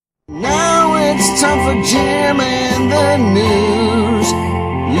Now it's time for Jim and the news.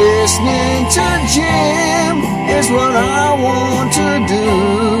 Listening to Jim is what I want to do.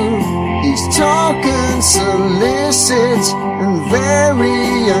 He's talking solicits and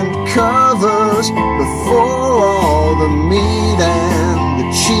variant covers before all the meat and the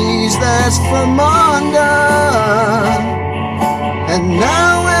cheese that's from under. And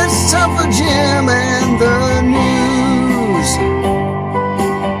now it's time for Jim and the news.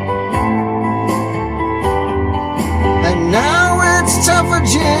 And now it's time for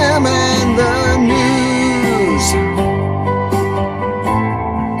Jim and the news.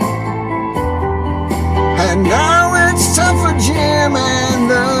 And now it's time for Jim and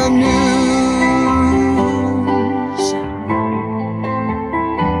the news.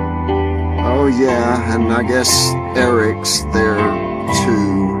 Oh yeah, and I guess Eric's there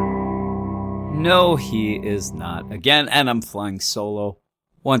too. No, he is not. Again, and I'm flying solo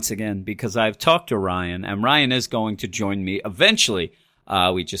once again because I've talked to Ryan, and Ryan is going to join me eventually.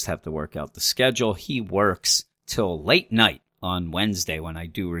 We just have to work out the schedule. He works till late night on Wednesday when I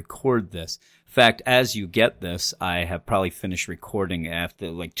do record this. In fact, as you get this, I have probably finished recording after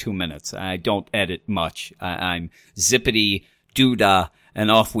like 2 minutes. I don't edit much. I'm zippity doodah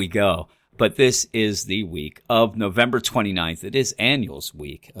and off we go. But this is the week of November 29th. It is Annuals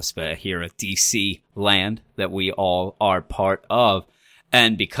Week here at DC Land that we all are part of.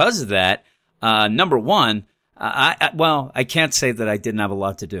 And because of that, number one, I can't say that I didn't have a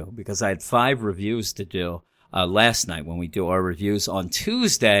lot to do because I had 5 reviews to do last night when we do our reviews on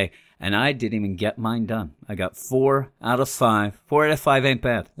Tuesday, and I didn't even get mine done. I got 4 out of 5. 4 out of 5 ain't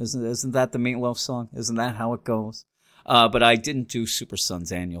bad. Isn't that the Meatloaf song? Isn't that how it goes? But I didn't do Super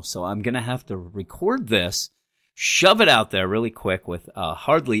Sons Annual, so I'm going to have to record this, shove it out there really quick with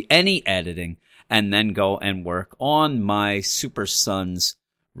hardly any editing, and then go and work on my Super Sons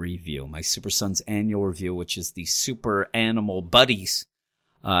review, my Super Sons Annual review, which is the Super Animal Buddies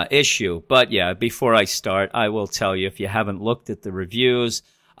issue. But yeah, before I start, I will tell you, if you haven't looked at the reviews,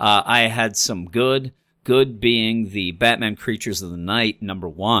 I had some good being the Batman Creatures of the Night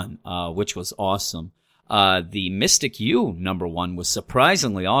 #1, which was awesome. The Mystic U #1 was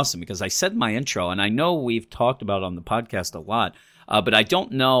surprisingly awesome because I said in my intro, and I know we've talked about it on the podcast a lot, but I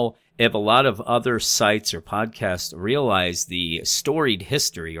don't know if a lot of other sites or podcasts realize the storied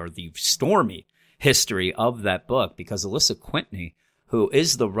history or the stormy history of that book, because Alyssa Quintney, who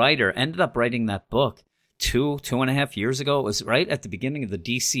is the writer, ended up writing that book two and a half years ago. It was right at the beginning of the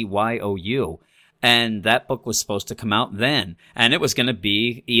DCYOU. And that book was supposed to come out then. And it was going to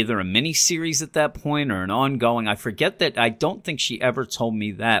be either a mini-series at that point or an ongoing. I forget that. I don't think she ever told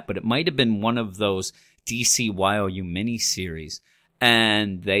me that, but it might have been one of those DCYOU mini-series.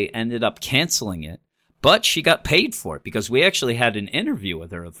 And they ended up canceling it. But she got paid for it because we actually had an interview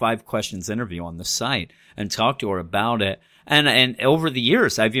with her, a 5 questions interview on the site, and talked to her about it. And over the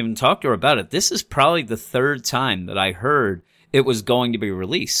years, I've even talked to her about it. This is probably the 3rd time that I heard it was going to be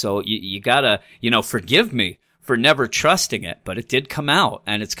released. So you gotta, forgive me for never trusting it, but it did come out,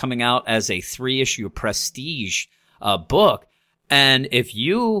 and it's coming out as a 3-issue prestige book. And if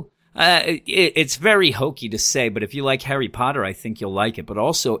you, it's very hokey to say, but if you like Harry Potter, I think you'll like it. But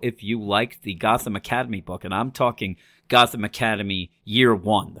also, if you like the Gotham Academy book, and I'm talking Gotham Academy Year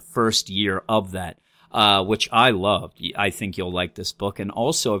 1, the first year of that, which I loved, I think you'll like this book. And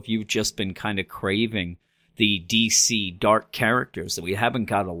also, if you've just been kind of craving the DC dark characters that we haven't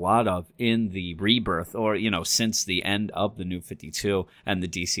got a lot of in the rebirth or, since the end of the New 52 and the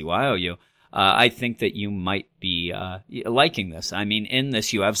DCYOU, I think that you might be liking this. I mean, in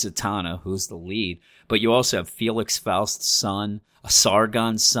this, you have Zatanna, who's the lead, but you also have Felix Faust's son,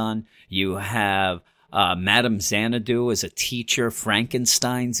 Sargon's son. You have Madame Xanadu as a teacher.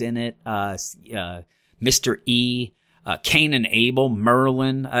 Frankenstein's in it. Mr. E., Cain and Abel,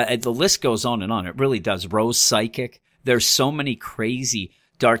 Merlin, the list goes on and on. It really does. Rose Psychic. There's so many crazy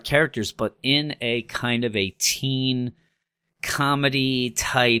dark characters, but in a kind of a teen comedy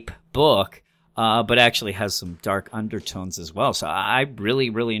type book, but actually has some dark undertones as well. So I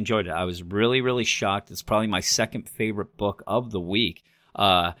really, really enjoyed it. I was really, really shocked. It's probably my 2nd favorite book of the week.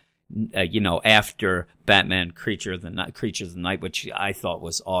 After Batman Creatures of the Night, which I thought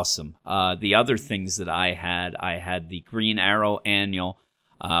was awesome. The other things that I had the Green Arrow Annual,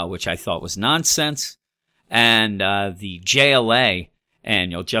 which I thought was nonsense, and the JLA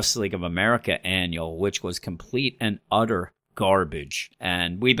Annual, Justice League of America Annual, which was complete and utter garbage.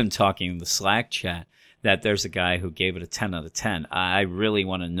 And we've been talking in the Slack chat that there's a guy who gave it a 10 out of 10. I really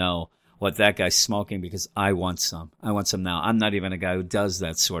want to know what that guy's smoking because I want some. I want some now. I'm not even a guy who does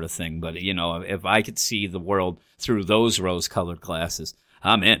that sort of thing, but if I could see the world through those rose-colored glasses,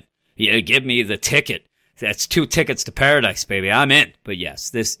 I'm in. Yeah, give me the ticket. That's 2 tickets to paradise, baby. I'm in. But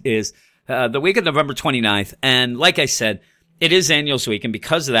yes, this is the week of November 29th. And like I said, it is Annuals Week. And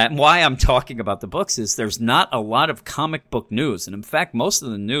because of that, and why I'm talking about the books is there's not a lot of comic book news. And in fact, most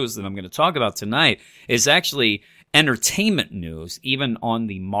of the news that I'm going to talk about tonight is actually entertainment news, even on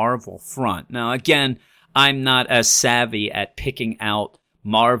the Marvel front. Now, again, I'm not as savvy at picking out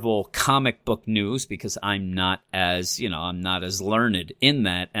Marvel comic book news because I'm not as learned in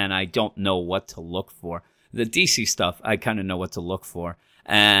that, and I don't know what to look for. The DC stuff, I kind of know what to look for,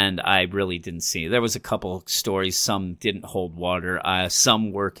 and I really didn't see. There was a couple of stories, some didn't hold water,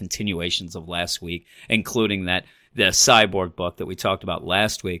 some were continuations of last week, including that the Cyborg book that we talked about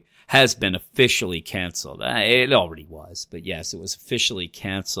last week has been officially canceled. It already was, but yes, it was officially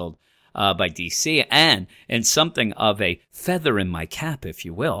canceled by DC, and in something of a feather in my cap, if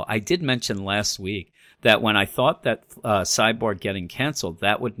you will, I did mention last week that when I thought that Cyborg getting canceled,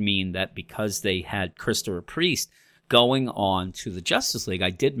 that would mean that because they had Christopher Priest going on to the Justice League,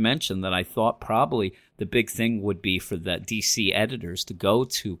 I did mention that I thought probably the big thing would be for the DC editors to go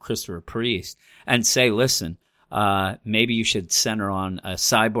to Christopher Priest and say, listen, maybe you should center on a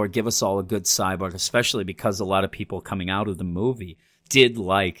Cyborg, give us all a good Cyborg, especially because a lot of people coming out of the movie did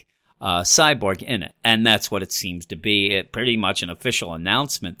like Cyborg in it. And that's what it seems to be. It pretty much an official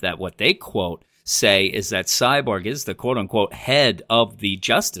announcement that what they quote say is that Cyborg is the quote-unquote head of the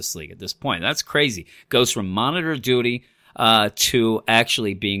Justice League at this point. That's crazy. Goes from monitor duty to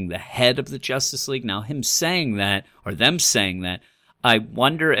actually being the head of the Justice League. Now, him saying that, or them saying that, I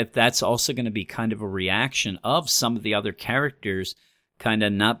wonder if that's also going to be kind of a reaction of some of the other characters kind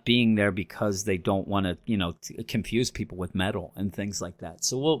of not being there because they don't want to, confuse people with metal and things like that.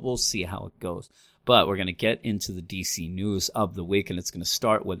 So we'll see how it goes. But we're going to get into the DC news of the week, and it's going to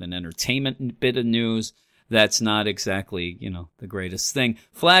start with an entertainment bit of news that's not exactly, the greatest thing.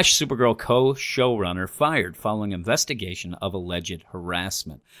 Flash Supergirl co-showrunner fired following investigation of alleged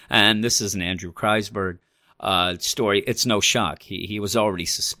harassment. And this is an Andrew Kreisberg story. It's no shock. He was already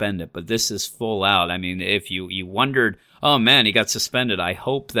suspended, but this is full out. I mean, if you wondered, oh man, he got suspended, I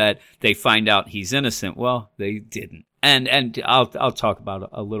hope that they find out he's innocent. Well, they didn't. And I'll talk about it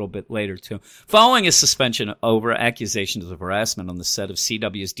a little bit later too. Following his suspension over accusations of harassment on the set of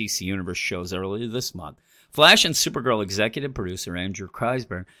CW's DC Universe shows earlier this month, Flash and Supergirl executive producer Andrew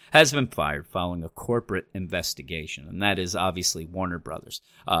Kreisberg has been fired following a corporate investigation, and that is obviously Warner Brothers.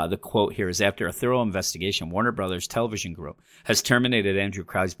 The quote here is, after a thorough investigation, Warner Brothers Television Group has terminated Andrew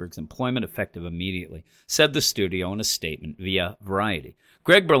Kreisberg's employment effective immediately, said the studio in a statement via Variety.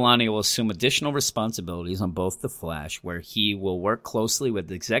 Greg Berlanti will assume additional responsibilities on both The Flash, where he will work closely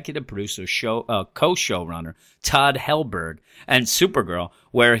with executive producer co-showrunner Todd Helberg, and Supergirl,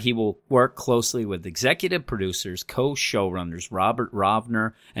 where he will work closely with executive producers, co-showrunners Robert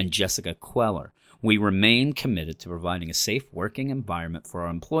Rovner and Jessica Queller. We remain committed to providing a safe working environment for our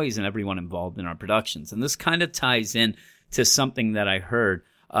employees and everyone involved in our productions. And this kind of ties in to something that I heard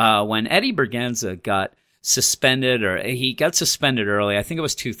when Eddie Berganza got suspended, or he got suspended early. I think it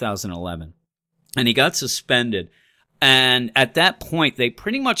was 2011. And he got suspended. And at that point, they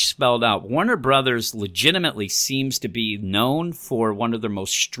pretty much spelled out Warner Brothers legitimately seems to be known for one of their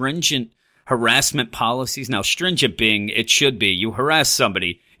most stringent harassment policies. Now, stringent being, it should be, you harass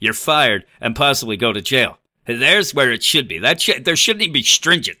somebody, you're fired, and possibly go to jail. There's where it should be. There shouldn't even be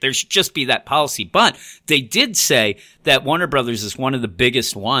stringent. There should just be that policy. But they did say that Warner Brothers is one of the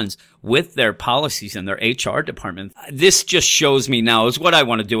biggest ones with their policies and their HR department. This just shows me now, is what I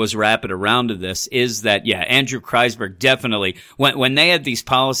want to do is wrap it around to this, is that, yeah, Andrew Kreisberg definitely, when they had these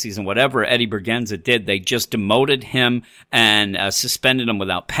policies and whatever Eddie Berganza did, they just demoted him and suspended him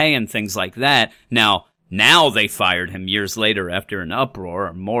without pay and things like that. Now they fired him years later after an uproar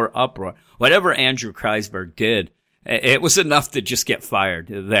or more uproar. Whatever Andrew Kreisberg did, it was enough to just get fired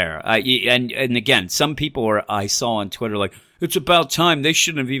there. And again, some people I saw on Twitter like, it's about time, they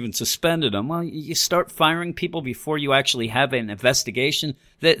shouldn't have even suspended him. Well, you start firing people before you actually have an investigation,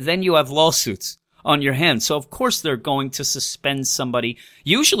 then you have lawsuits on your hands. So of course they're going to suspend somebody,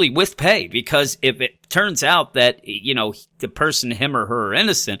 usually with pay, because if it turns out that, the person, him or her, are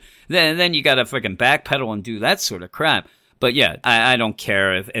innocent, then you gotta freaking backpedal and do that sort of crap. But yeah, I don't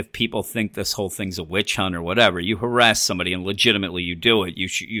care if people think this whole thing's a witch hunt or whatever. You harass somebody and legitimately you do it, you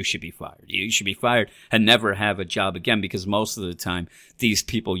should be fired. You should be fired and never have a job again, because most of the time these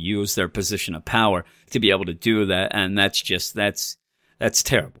people use their position of power to be able to do that, and that's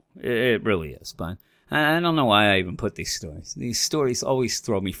terrible. It really is. But I don't know why I even put these stories. These stories always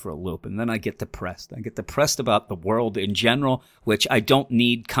throw me for a loop, and then I get depressed. I get depressed about the world in general, which I don't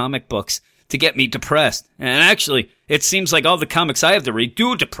need comic books to get me depressed. And actually, it seems like all the comics I have to read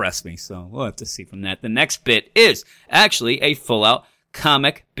do depress me, so we'll have to see from that. The next bit is actually a full-out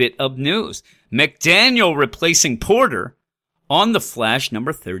comic bit of news. McDaniel replacing Porter on The Flash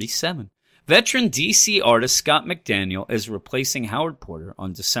number 37. Veteran DC artist Scott McDaniel is replacing Howard Porter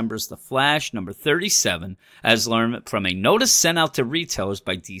on December's The Flash number 37, as learned from a notice sent out to retailers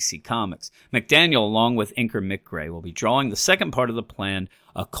by DC Comics. McDaniel, along with inker Mick Gray, will be drawing the second part of the planned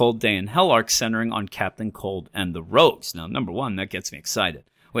A Cold Day in Hell arc centering on Captain Cold and the Rogues. Now, number one, that gets me excited.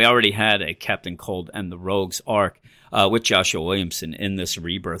 We already had a Captain Cold and the Rogues arc with Joshua Williamson in this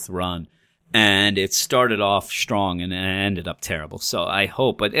Rebirth run. And it started off strong and ended up terrible. So I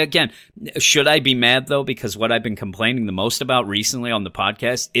hope. But again, should I be mad, though? Because what I've been complaining the most about recently on the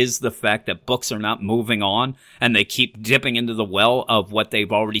podcast is the fact that books are not moving on and they keep dipping into the well of what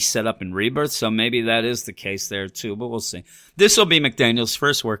they've already set up in Rebirth. So maybe that is the case there, too. But we'll see. This will be McDaniel's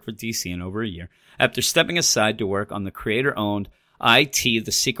first work for DC in over a year, after stepping aside to work on the creator-owned IT,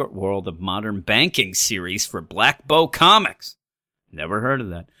 The Secret World of Modern Banking series for Black Bow Comics. Never heard of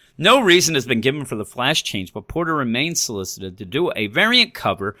that. No reason has been given for the Flash change, but Porter remains solicited to do a variant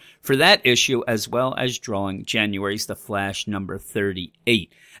cover for that issue, as well as drawing January's The Flash number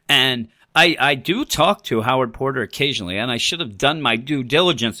 38. And I do talk to Howard Porter occasionally, and I should have done my due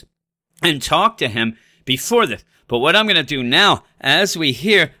diligence and talked to him before this. But what I'm going to do now, as we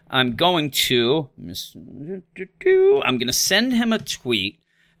hear, I'm going to send him a tweet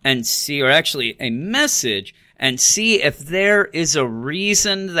and see, or actually a message, and see if there is a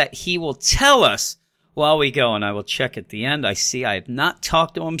reason that he will tell us while we go. And I will check at the end. I see I have not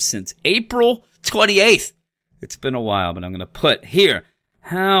talked to him since April 28th. It's been a while, but I'm going to put here,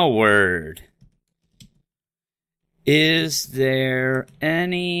 Howard, is there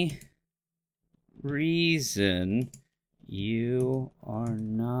any reason you are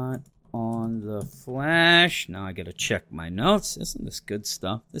not on the Flash? Now I got to check my notes. Isn't this good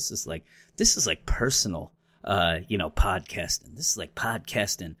stuff? This is like personal podcasting. This is like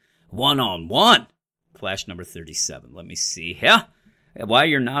podcasting one-on-one. Flash number 37. Let me see here. Why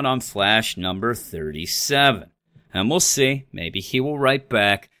you're not on Flash number 37. And we'll see. Maybe he will write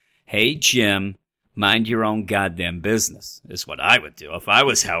back, hey, Jim, mind your own goddamn business, is what I would do. If I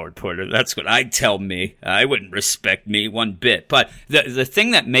was Howard Porter, that's what I'd tell me. I wouldn't respect me one bit. But the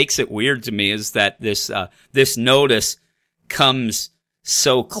thing that makes it weird to me is that this notice comes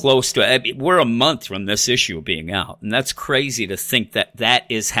so close to it. We're a month from this issue being out, and that's crazy to think that that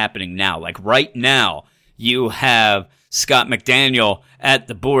is happening now. Like right now, you have Scott McDaniel at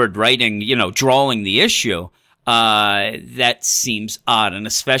the board writing, drawing the issue. That seems odd, and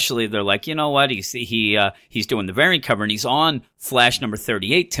especially they're like, you know what? He's doing the variant cover, and he's on Flash number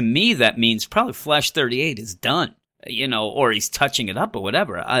 38. To me, that means probably Flash 38 is done. Or he's touching it up or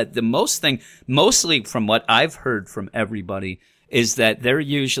whatever. Mostly from what I've heard from everybody, is that they're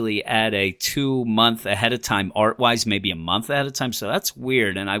usually at a 2 month ahead of time, art-wise, maybe a month ahead of time. So that's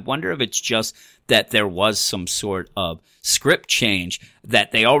weird. And I wonder if it's just that there was some sort of script change,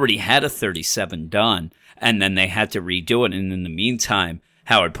 that they already had a 37 done, and then they had to redo it. And in the meantime,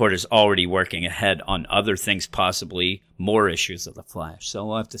 Howard Porter's already working ahead on other things, possibly more issues of The Flash. So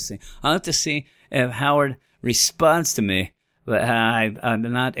we'll have to see. I'll have to see if Howard responds to me, but I'm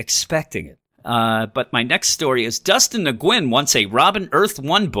not expecting it. But my next story is Dustin Nguyen wants a Robin Earth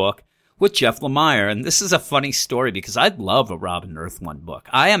 1 book with Jeff Lemire. And this is a funny story because I'd love a Robin Earth 1 book.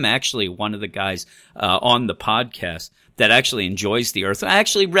 I am actually one of the guys on the podcast that actually enjoys the Earth.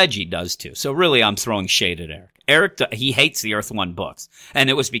 Actually, Reggie does too. So really, I'm throwing shade at Eric. Eric, he hates the Earth 1 books.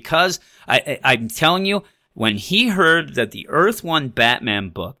 And it was because, I'm telling you, when he heard that the Earth 1 Batman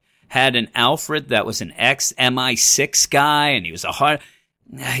book had an Alfred that was an ex-MI6 guy, and he was a hard...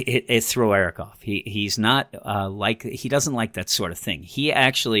 It threw Eric off. He's not he doesn't like that sort of thing. He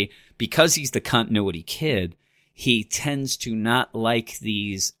actually, because he's the continuity kid, he tends to not like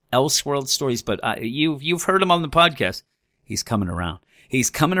these Elseworld stories. But you've heard him on the podcast. He's coming around. He's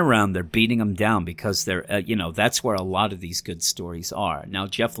coming around. They're beating him down because they're that's where a lot of these good stories are. Now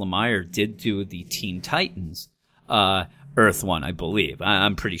Jeff Lemire did do the Teen Titans Earth 1, I believe.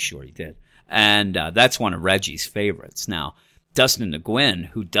 I'm pretty sure he did, and that's one of Reggie's favorites. Now, Dustin Nguyen,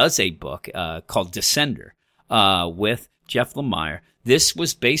 who does a book called Descender with Jeff Lemire. This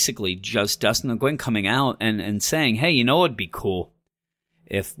was basically just Dustin Nguyen coming out and saying, hey, you know what would be cool?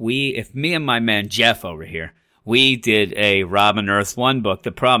 If me and my man Jeff over here, we did a Robin Earth 1 book.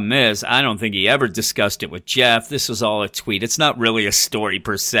 The problem is, I don't think he ever discussed it with Jeff. This was all a tweet. It's not really a story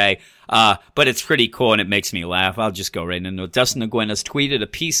per se, but it's pretty cool and it makes me laugh. I'll just go right into it. Dustin Nguyen has tweeted a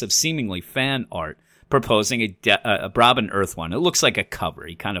piece of seemingly fan art proposing a Robin Earth 1. It looks like a cover.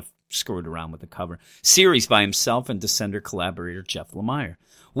 He kind of screwed around with the cover. Series by himself and Descender collaborator Jeff Lemire.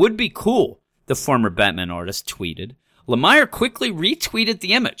 Would be cool, the former Batman artist tweeted. Lemire quickly retweeted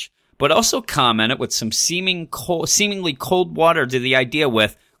the image, but also commented with some seemingly cold water to the idea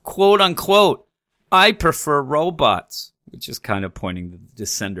with, quote unquote, I prefer robots, which is kind of pointing to the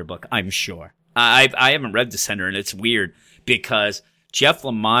Descender book, I'm sure. I haven't read Descender, and it's weird because Jeff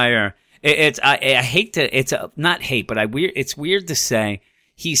Lemire, it's weird to say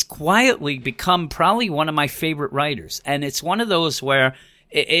he's quietly become probably one of my favorite writers. And it's one of those where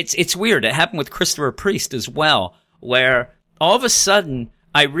it's weird. It happened with Christopher Priest as well, where all of a sudden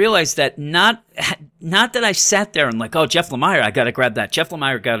I realized that not that I sat there and like, oh, Jeff Lemire, I gotta grab that. Jeff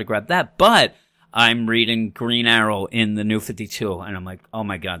Lemire, gotta grab that. But I'm reading Green Arrow in the New 52, and I'm like, oh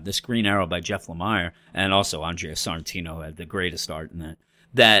my God, this Green Arrow by Jeff Lemire, and also Andrea Sorrentino had the greatest art in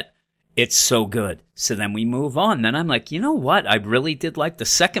that it's so good. So then we move on. Then I'm like, you know what? I really did like the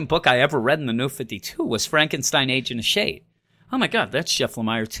second book I ever read in the New 52 was Frankenstein Agent of Shade. Oh my God, that's Jeff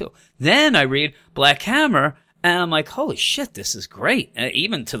Lemire too. Then I read Black Hammer, and I'm like, holy shit, this is great.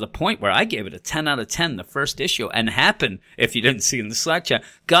 Even to the point where I gave it a 10 out of 10 the first issue, and happened, if you didn't see in the Slack chat,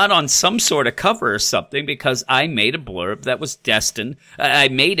 got on some sort of cover or something because I made a blurb that was destined. I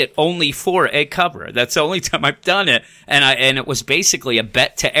made it only for a cover. That's the only time I've done it. And it was basically a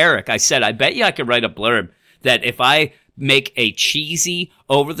bet to Eric. I said, I bet you I could write a blurb that if I make a cheesy,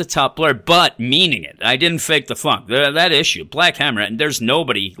 over-the-top blurb, but meaning it. I didn't fake the funk. That issue, Black Hammer, and there's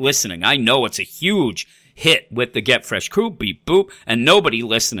nobody listening. I know it's a huge hit with the Get Fresh crew, beep boop, and nobody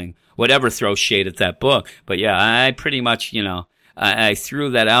listening would ever throw shade at that book. But yeah, I pretty much, I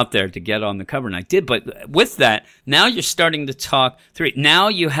threw that out there to get on the cover, and I did. But with that, now you're starting to talk through. Now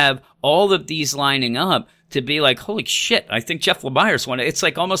you have all of these lining up to be like, holy shit, I think Jeff Lemire's one. It's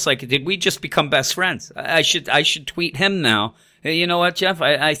like almost like, did we just become best friends? I should tweet him now. Hey, you know what, Jeff?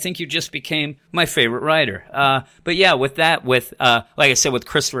 I think you just became my favorite writer. But yeah, with that, like I said, with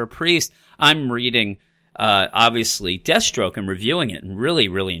Christopher Priest, I'm reading obviously Deathstroke and reviewing it and really,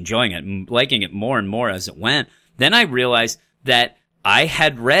 really enjoying it and liking it more and more as it went. Then I realized that I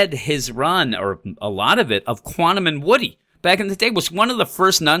had read his run, or a lot of it, of Quantum and Woody. Back in the day, was one of the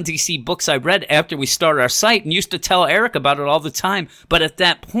first non-DC books I read after we started our site, and used to tell Eric about it all the time. But at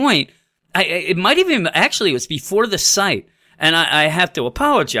that point, it might even, actually it was before the site, and I have to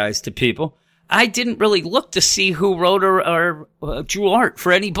apologize to people. I didn't really look to see who wrote or drew art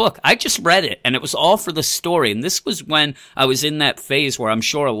for any book. I just read it, and it was all for the story. And this was when I was in that phase where I'm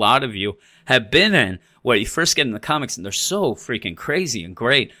sure a lot of you have been in, where you first get in the comics and they're so freaking crazy and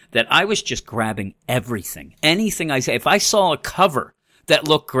great that I was just grabbing everything. Anything I say. If I saw a cover that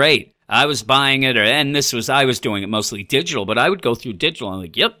looked great, I was buying it, I was doing it mostly digital, but I would go through digital and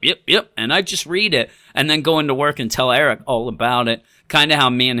like, yep. And I'd just read it and then go into work and tell Eric all about it. Kind of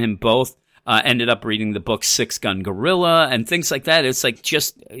how me and him both ended up reading the book Six Gun Gorilla and things like that. It's like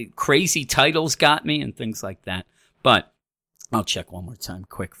just crazy titles got me and things like that. But I'll check one more time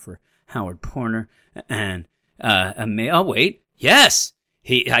quick for Howard Porter. And, oh wait, yes,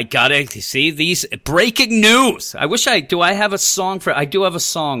 I gotta see these breaking news. Do I have a song I do have a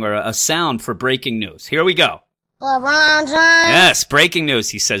song or a sound for breaking news. Here we go. LeBron James. Yes, breaking news.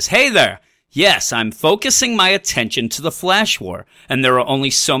 He says, hey there. Yes, I'm focusing my attention to the Flash War, and there are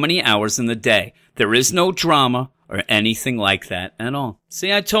only so many hours in the day. There is no drama or anything like that at all.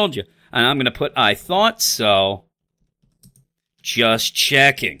 See, I told you. And I'm gonna put I thought so. Just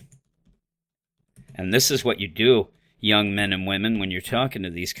checking. And this is what you do, young men and women, when you're talking to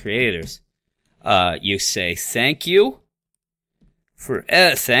these creators. You say, thank you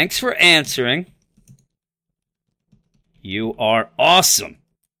thanks for answering. You are awesome.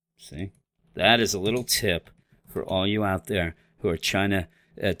 See, that is a little tip for all you out there who are trying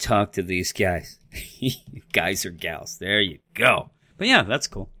to talk to these guys. Guys or gals. There you go. But yeah, that's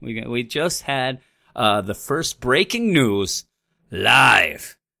cool. We just had the first breaking news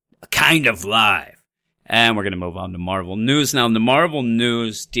live. Kind of live. And we're going to move on to Marvel News. Now, the Marvel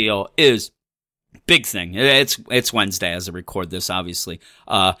News deal is big thing. It's Wednesday as I record this, obviously.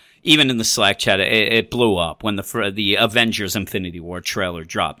 Even in the Slack chat, it blew up when the Avengers Infinity War trailer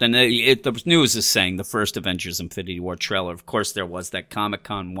dropped. And the news is saying the first Avengers Infinity War trailer. Of course, there was that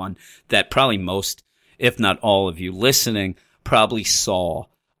Comic-Con one that probably most, if not all of you listening, probably saw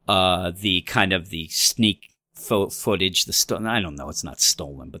the kind of the sneak footage, I don't know, it's not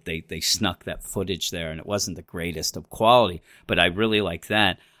stolen, but they snuck that footage there, and it wasn't the greatest of quality, but I really like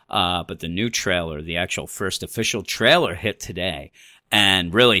that. But the new trailer, the actual first official trailer, hit today.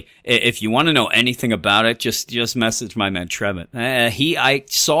 And really, if you want to know anything about it, just message my man Trevin. I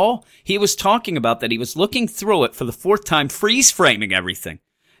saw he was talking about that he was looking through it for the fourth time, freeze framing everything.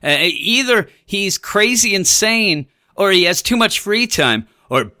 Either he's crazy insane or he has too much free time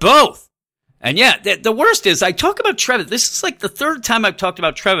or both. And yeah, the worst is I talk about Trevor. This is like the third time I've talked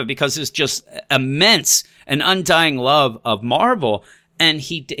about Trevor because it's just immense and undying love of Marvel. And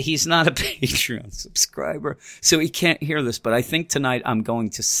he's not a Patreon subscriber, so he can't hear this. But I think tonight I'm going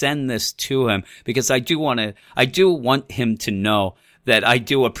to send this to him because I do want him to know that I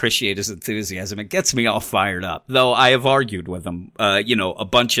do appreciate his enthusiasm. It gets me all fired up, though I have argued with him, a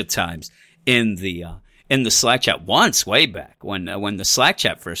bunch of times in the Slack chat once way back when the Slack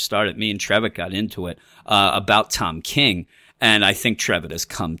chat first started. Me and Trevor got into it, about Tom King. And I think Trevor has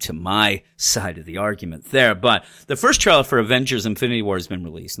come to my side of the argument there. But the first trailer for Avengers Infinity War has been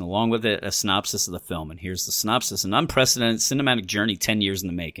released, and along with it, a synopsis of the film. And here's the synopsis. An unprecedented cinematic journey 10 years in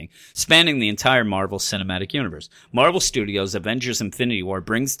the making, spanning the entire Marvel Cinematic Universe. Marvel Studios' Avengers Infinity War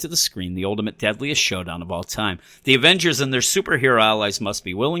brings to the screen the ultimate deadliest showdown of all time. The Avengers and their superhero allies must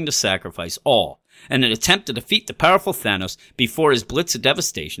be willing to sacrifice all in an attempt to defeat the powerful Thanos before his blitz of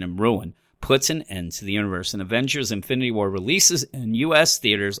devastation and ruin puts an end to the universe. And Avengers Infinity War releases in U.S.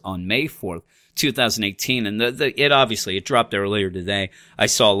 theaters on May 4th, 2018. And it dropped earlier today. I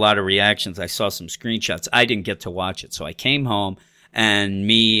saw a lot of reactions. I saw some screenshots. I didn't get to watch it. So I came home and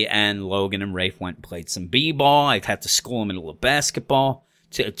me and Logan and Rafe went and played some b-ball. I had to school him in a little basketball.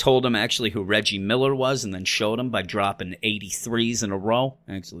 Told him actually who Reggie Miller was and then showed him by dropping 83s in a row.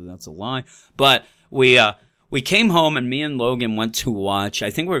 Actually, that's a lie. But we came home and me and Logan went to watch, I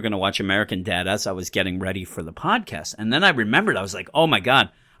think we were going to watch American Dad as I was getting ready for the podcast. And then I remembered, I was like, oh my God,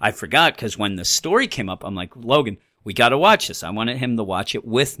 I forgot, because when the story came up, I'm like, Logan, we got to watch this. I wanted him to watch it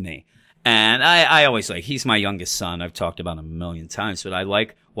with me. And I always he's my youngest son. I've talked about him a million times, but I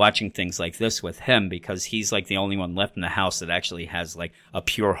like watching things like this with him because he's like the only one left in the house that actually has like a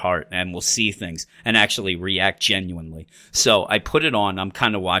pure heart and will see things and actually react genuinely. So I put it on. I'm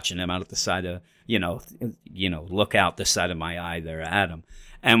kind of watching him out at the side of, look out the side of my eye there at him.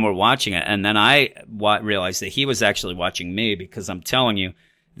 And we're watching it. And then I realized that he was actually watching me because I'm telling you,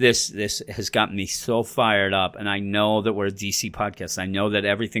 this has gotten me so fired up. And I know that we're a DC podcast. I know that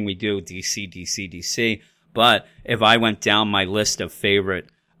everything we do, DC. But if I went down my list of favorite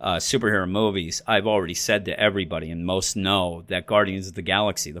superhero movies, I've already said to everybody, and most know, that Guardians of the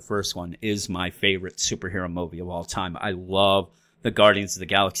Galaxy, the first one, is my favorite superhero movie of all time. I love the Guardians of the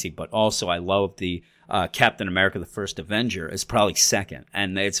Galaxy, but also I love the Captain America, the First Avenger is probably second,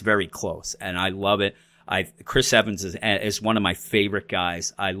 and it's very close, and I love it. Chris Evans is one of my favorite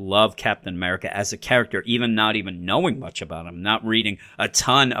guys. I love Captain America as a character, even not even knowing much about him, not reading a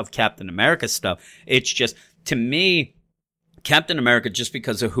ton of Captain America stuff. It's just, to me, Captain America, just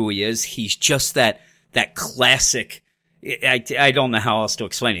because of who he is, he's just that classic, I don't know how else to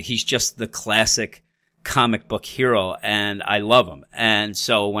explain it. He's just the classic comic book hero, and I love him. And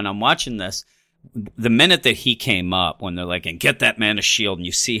so when I'm watching this, the minute that he came up, when they're like, and get that man a shield, and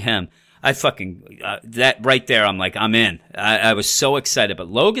you see him, I fucking, that right there, I'm like, I'm in. I was so excited. But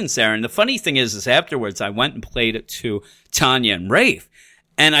Logan's there, and the funny thing is afterwards, I went and played it to Tanya and Rafe,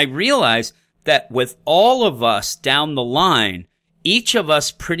 and I realized that with all of us down the line, each of us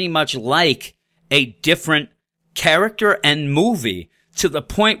pretty much like a different character and movie, to the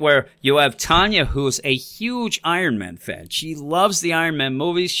point where you have Tanya, who's a huge Iron Man fan. She loves the Iron Man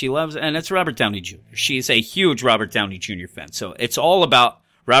movies. And it's Robert Downey Jr. She's a huge Robert Downey Jr. fan. So it's all about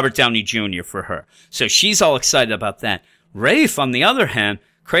Robert Downey Jr. for her. So she's all excited about that. Rafe, on the other hand,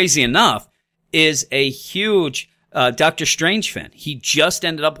 crazy enough, is a huge Doctor Strange fan. He just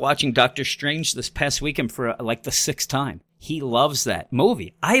ended up watching Doctor Strange this past weekend for like the 6th time. He loves that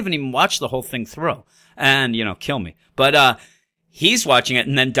movie. I haven't even watched the whole thing through. And, kill me. But, he's watching it,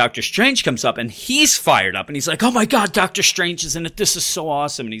 and then Doctor Strange comes up, and he's fired up, and he's like, oh my God, Doctor Strange is in it. This is so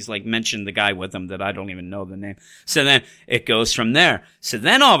awesome. And he's like mentioned the guy with him that I don't even know the name. So then it goes from there. So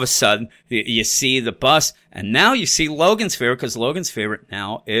then all of a sudden, you see the bus, and now you see Logan's favorite, because Logan's favorite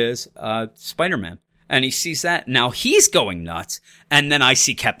now is Spider-Man. And he sees that. Now he's going nuts. And then I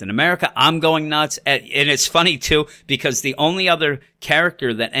see Captain America. I'm going nuts. And it's funny, too, because the only other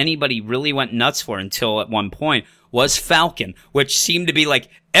character that anybody really went nuts for until at one point was Falcon, which seemed to be like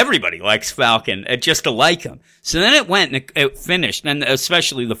everybody likes Falcon, just to like him. So then it went and it finished, and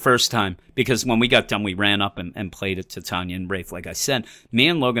especially the first time, because when we got done, we ran up and played it to Tanya and Rafe. Like I said, me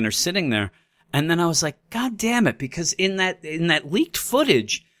and Logan are sitting there, and then I was like, God damn it, because in that leaked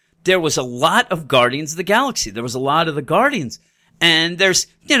footage, there was a lot of Guardians of the Galaxy. There was a lot of the Guardians. And there's,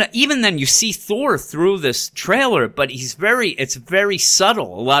 even then you see Thor through this trailer, but it's very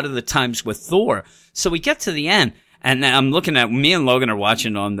subtle a lot of the times with Thor. So we get to the end, and I'm looking at, me and Logan are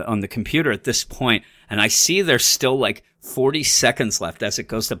watching on the computer at this point, and I see there's still like 40 seconds left as it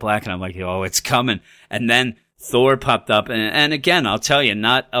goes to black, and I'm like, oh, it's coming. And then Thor popped up, and again, I'll tell you,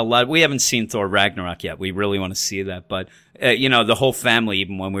 not a lot. We haven't seen Thor Ragnarok yet. We really want to see that, but the whole family,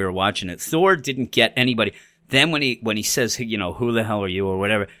 even when we were watching it, Thor didn't get anybody. Then when he says, who the hell are you or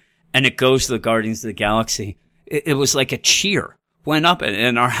whatever, and it goes to the Guardians of the Galaxy, it was like a cheer went up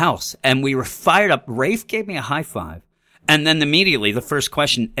in our house, and we were fired up. Rafe gave me a high five, and then immediately the first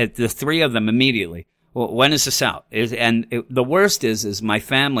question, the three of them immediately, well, when is this out? The worst is my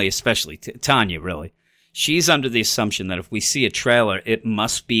family, especially Tanya, really. She's under the assumption that if we see a trailer, it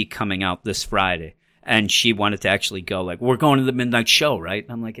must be coming out this Friday. And she wanted to actually go like, we're going to the midnight show, right?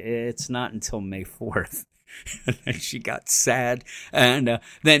 And I'm like, it's not until May 4th. And then she got sad. And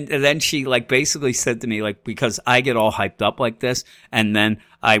then she like basically said to me, like, because I get all hyped up like this and then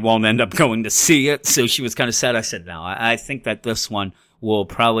I won't end up going to see it. So she was kind of sad. I said, no, I think that this one will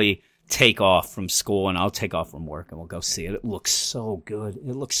probably take off from school and I'll take off from work and we'll go see it. It looks so good.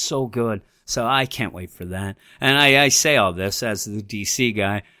 It looks so good. So I can't wait for that. And I say all this as the DC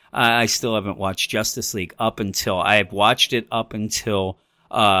guy. I still haven't watched Justice League I've watched it up until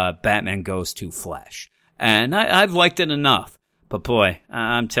Batman Goes to Flash. And I've liked it enough. But boy,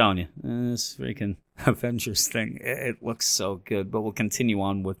 I'm telling you, this freaking Avengers thing, it looks so good. But we'll continue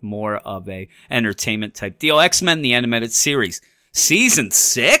on with more of a entertainment type deal. X-Men, the animated series. Season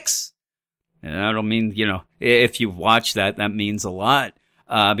 6? And I don't mean, if you've watched that means a lot.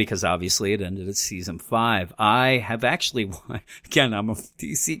 Because obviously it ended at season 5. I have actually, again, I'm a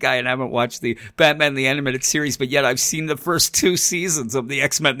DC guy and I haven't watched the Batman the Animated Series, but yet I've seen the first 2 seasons of the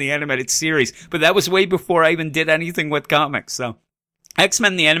X-Men the Animated Series. But that was way before I even did anything with comics. So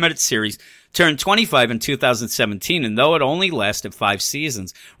X-Men the Animated Series turned 25 in 2017, and though it only lasted 5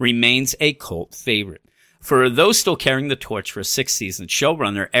 seasons, remains a cult favorite. For those still carrying the torch for a 6th season,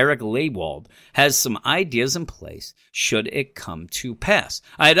 showrunner Eric Lewald has some ideas in place should it come to pass.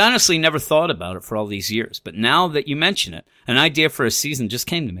 I had honestly never thought about it for all these years, but now that you mention it, an idea for a season just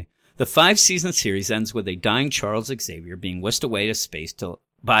came to me. The 5-season series ends with a dying Charles Xavier being whisked away to space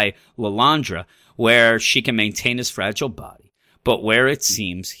by Lilandra, where she can maintain his fragile body, but where it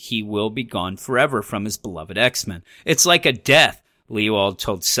seems he will be gone forever from his beloved X-Men. It's like a death, Lewald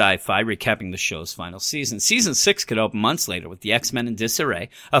told Sci-Fi, recapping the show's final season. Season 6 could open months later with the X-Men in disarray,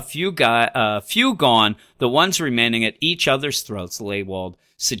 a few gone, the ones remaining at each other's throats, Lewald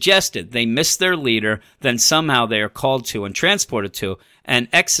suggested. They miss their leader, then somehow they are called to and transported to an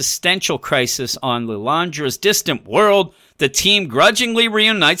existential crisis on Lilandra's distant world. The team grudgingly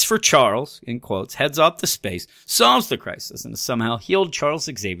reunites for Charles, in quotes, heads off to space, solves the crisis, and somehow healed Charles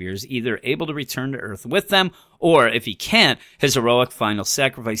Xavier is either able to return to Earth with them, or if he can't, his heroic final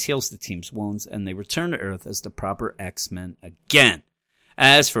sacrifice heals the team's wounds, and they return to Earth as the proper X-Men again.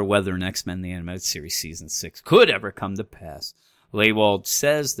 As for whether an X-Men the Animated Series Season 6 could ever come to pass, Lewald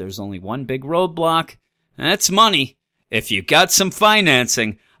says there's only one big roadblock, and that's money. If you got some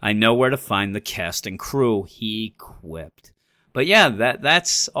financing, I know where to find the cast and crew, he quipped. But yeah,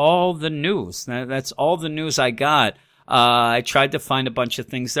 that's all the news. That's all the news I got. I tried to find a bunch of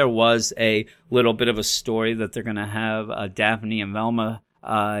things. There was a little bit of a story that they're going to have a Daphne and Velma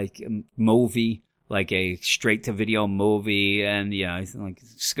movie, like a straight-to-video movie. And yeah, like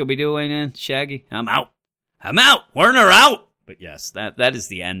Scooby-Doo ain't in, Shaggy. I'm out. Werner out. But yes, that is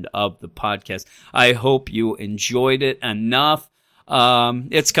the end of the podcast. I hope you enjoyed it enough.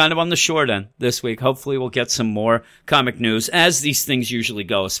 It's kind of on the short end this week. Hopefully we'll get some more comic news as these things usually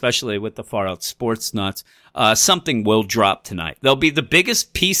go, especially with the Far Out Sports Nuts. Something will drop tonight. There'll be the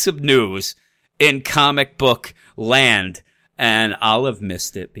biggest piece of news in comic book land, and I'll have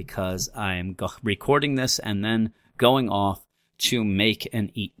missed it because I am recording this and then going off to make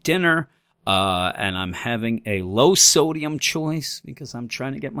and eat dinner. And I'm having a low sodium choice because I'm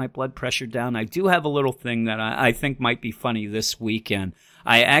trying to get my blood pressure down. I do have a little thing that I think might be funny this weekend.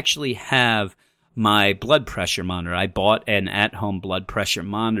 I actually have my blood pressure monitor. I bought an at-home blood pressure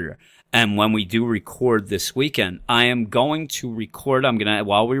monitor. And when we do record this weekend, I am going to record.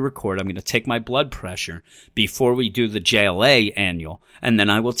 While we record, I'm going to take my blood pressure before we do the JLA annual, and then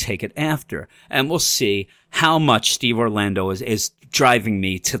I will take it after. And we'll see how much Steve Orlando is driving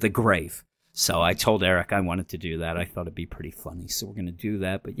me to the grave. So I told Eric I wanted to do that. I thought it'd be pretty funny. So we're going to do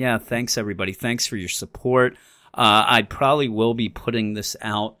that. But yeah, thanks everybody. Thanks for your support. I probably will be putting this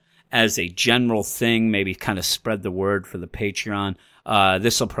out as a general thing, maybe kind of spread the word for the Patreon.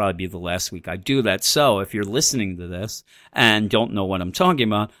 This will probably be the last week I do that. So if you're listening to this and don't know what I'm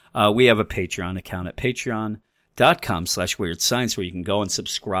talking about, we have a Patreon account at patreon.com/weirdscience where you can go and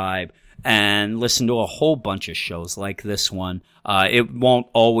subscribe and listen to a whole bunch of shows like this one. It won't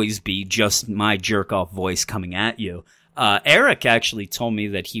always be just my jerk-off voice coming at you. Eric actually told me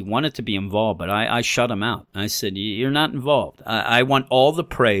that he wanted to be involved, but I shut him out. I said, you're not involved. I want all the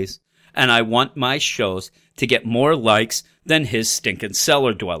praise, and I want my shows to get more likes than his stinking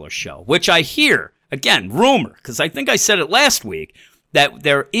Cellar Dweller show, which I hear, again, rumor, because I think I said it last week, that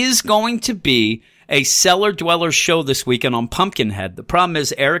there is going to be a Cellar Dweller show this weekend on Pumpkinhead. The problem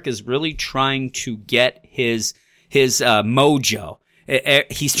is Eric is really trying to get his mojo.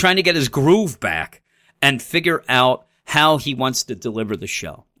 He's trying to get his groove back and figure out how he wants to deliver the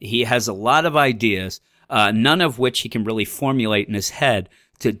show. He has a lot of ideas, none of which he can really formulate in his head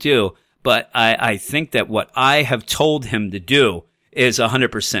to do. But I think that what I have told him to do is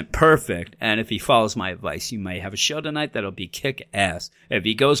 100% perfect. And if he follows my advice, you may have a show tonight that'll be kick ass. If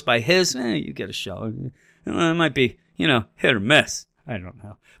he goes by his, you get a show. It might be, hit or miss. I don't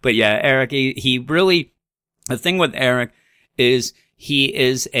know. But yeah, Eric, he really, the thing with Eric is he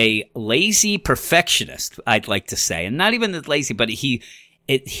is a lazy perfectionist, I'd like to say. And not even that lazy, but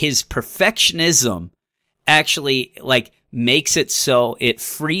his perfectionism actually makes it so it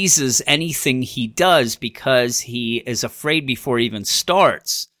freezes anything he does because he is afraid before he even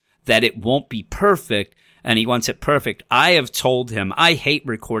starts that it won't be perfect, and he wants it perfect. I have told him I hate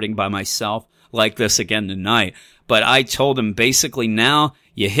recording by myself like this again tonight, but I told him basically now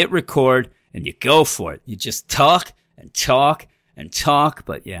you hit record and you go for it. You just talk and talk and talk.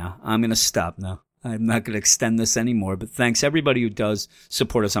 But yeah, I'm going to stop now. I'm not going to extend this anymore, but thanks everybody who does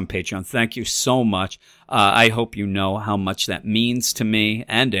support us on Patreon. Thank you so much. I hope you know how much that means to me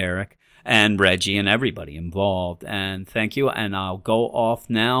and Eric and Reggie and everybody involved. And thank you. And I'll go off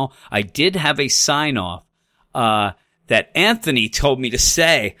now. I did have a sign off, that Anthony told me to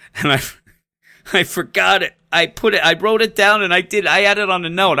say, and I forgot it. I wrote it down and I had it on a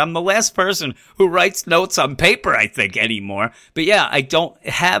note. I'm the last person who writes notes on paper, I think, anymore. But yeah, I don't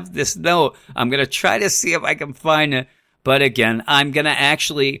have this note. I'm going to try to see if I can find it. But again, I'm going to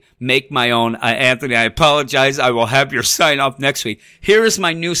actually make my own. Anthony, I apologize. I will have your sign off next week. Here is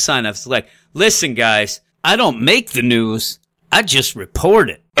my new sign off. It's listen, guys, I don't make the news. I just report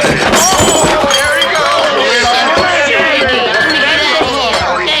it.